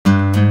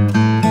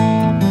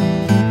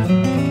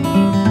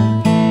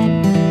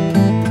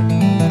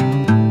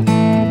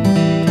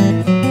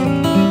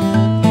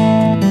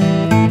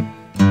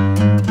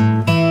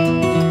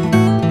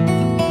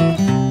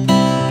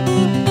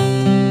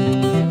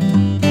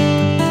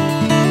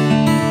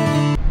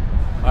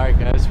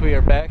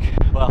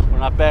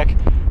not back.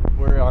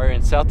 We are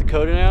in South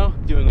Dakota now,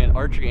 doing an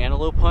archery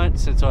antelope hunt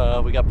since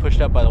we got pushed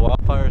out by the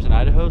wildfires in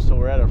Idaho. So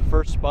we're at our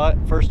first spot,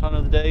 first hunt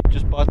of the day.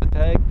 Just bought the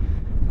tag,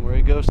 and we're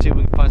gonna go see if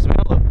we can find some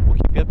antelope. We'll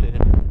keep you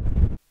updated.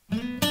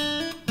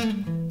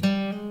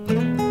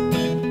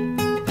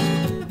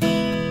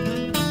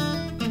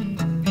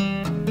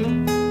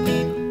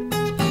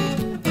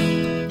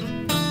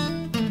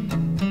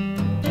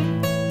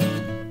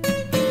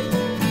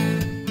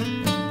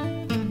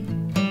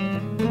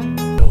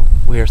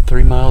 We are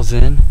 3 miles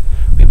in.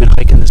 We've been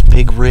hiking this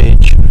big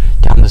ridge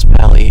down this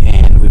valley,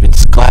 and we've been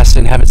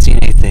glassing, haven't seen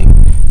anything.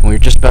 And we were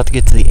just about to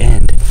get to the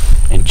end,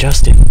 and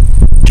Justin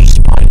just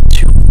spotted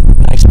 2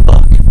 nice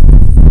buck.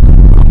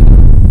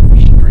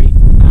 Straight,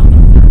 I don't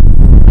know, they're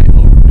right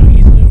over,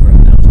 easily over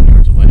 1,000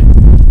 yards away,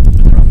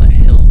 but they're on that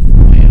hill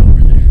way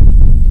over there.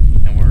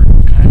 And we're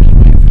kind of just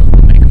waiting for them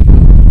to make a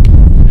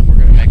move, and we're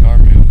gonna make our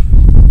move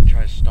and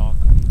try to stalk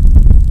them.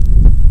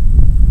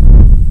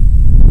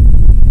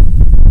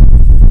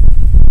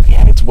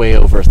 It's way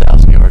over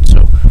 1,000 yards,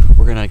 so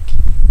we're gonna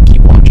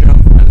keep watching them,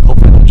 and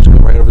hopefully they'll just go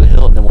right over the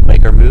hill, and then we'll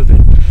make our move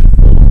and